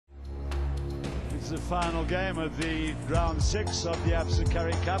the final game of the round 6 of the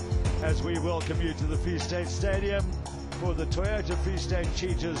Currie Cup as we welcome you to the Free State Stadium for the Toyota Free State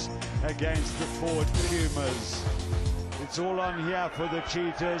Cheetahs against the Ford Pumas. It's all on here for the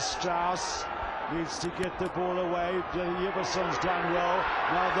Cheetahs. Strauss needs to get the ball away. Iverson's done well.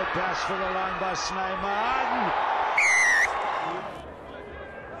 Now the bash for the line by Snyman.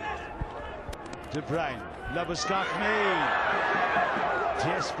 De Bruin, Labuskachny.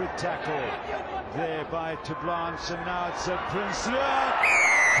 Desperate tackle there by Blanche, and now it's a Prince Lewis.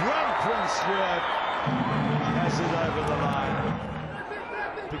 One Prince Lewis has it over the line.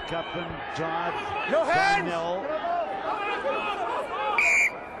 Pick up and drive. No hands!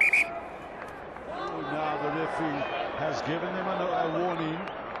 Now the referee has given him a warning.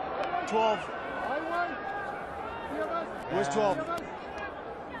 12. Where's 12?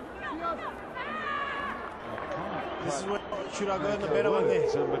 This is what should I go in the better one there?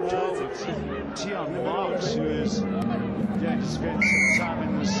 Tion Marks, who is going to spend some time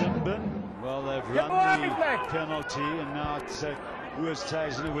in the sin bin. Well, they've run the penalty, and now it's Lewis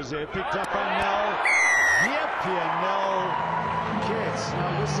Tazen who was there. Picked up on Nell. Yep, Nell gets.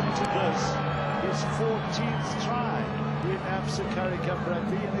 Now listen to this. His 14th try in Currie Cup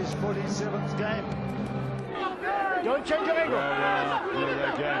rugby in his 47th game. Don't change your angle. Well,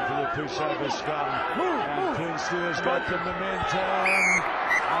 they're going for the pushover scrum. And Prince Lewis got the momentum.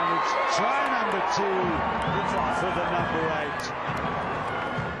 And it's try number 2 for the number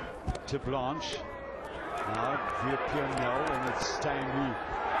 8. To Blanche. Now via Pianel, and it's Stain who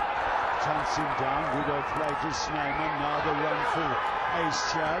hunts him down. Rudolph later, Snyman. Now the run for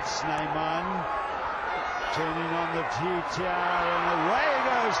Ace here. Snyman turning on the TTR, and away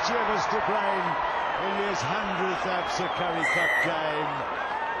goes Jervis de Bruin in his 100th Currie Cup game.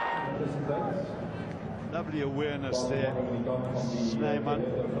 Lovely awareness there. Snyman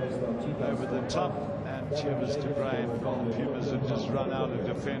over the top, and Jervis de Bruin. Well, the Pumas have just run out of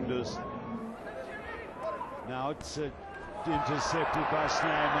defenders. Now it's intercepted by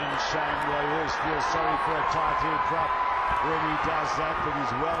Snyman. Shame, they always feel sorry for a tight head drop when he does that, but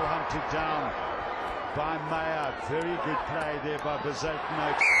he's well hunted down by Meyer. Very good play there by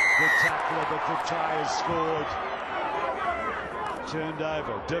Bazeknote, the tackler, but the try is scored. Turned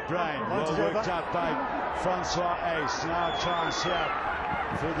over. De Bruin, well worked out by Francois Ace. Now a chance here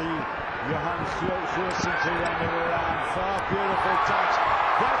for the Johan Fulson to run it around. Far, beautiful touch.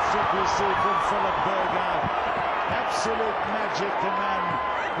 That's what we see from Philip Berger. Absolute magic, the man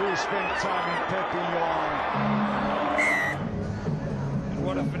who spent time in Pepillon. And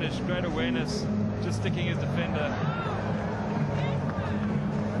what a finish, great awareness, just sticking his defender.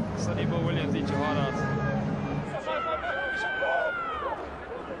 Sonny Bill Williams, eat your heart out.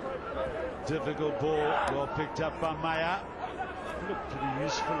 Difficult ball, well picked up by Meyer. Looked pretty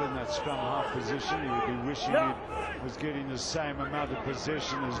useful in that scrum half position. He would be wishing he was getting the same amount of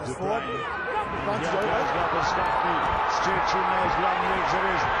possession as De Bruin. Here goes Labuskachny, stretching those long legs of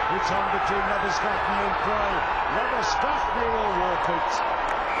his. It's on between Labuskachny and Croy. Labuskachny will walk it.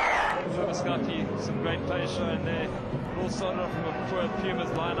 Labuskachny, some great play shown there. All started off from a poor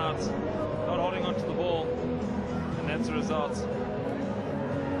Pumas line-out, not holding onto the ball, and that's the result.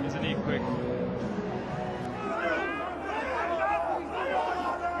 Isn't he quick?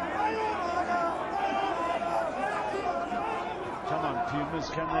 Come on, Pumas,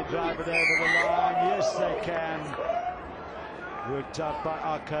 can they drive it over the line? Yes, they can. Worked up by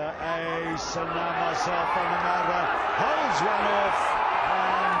Aka, Ace, and now myself on the matter. Holds one off,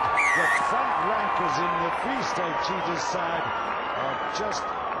 and the front rankers in the Free State Cheetahs side are just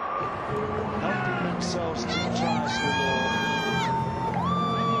helping themselves to tries for more.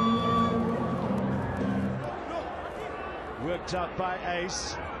 Worked up by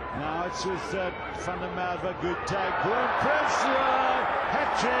Ace. Now it's with Van der Merwe. Good tag. Good press.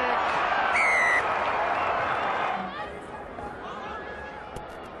 Hat-trick.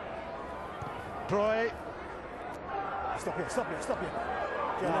 Troy. Stop here.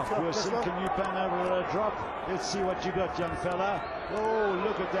 Now, Wilson, can you pan over a drop? Let's see what you got, young fella. Oh,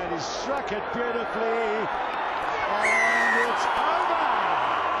 look at that. He struck it beautifully. And it's over.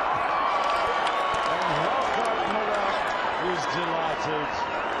 And Helford Miller is delighted.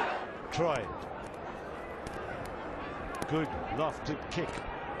 Troy. Good lofted kick.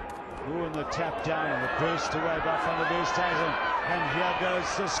 Oh, and the tap down and the burst away by Van der Westhuizen. And here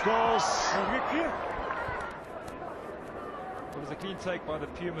goes the scores. It was a clean take by the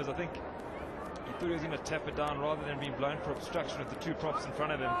Pumas. I think he thought he was going to tap it down rather than being blown for obstruction with the 2 props in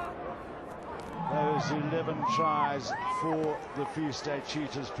front of him. Those 11 tries for the Free State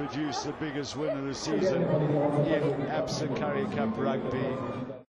Cheetahs produce the biggest win of the season in Currie Cup rugby.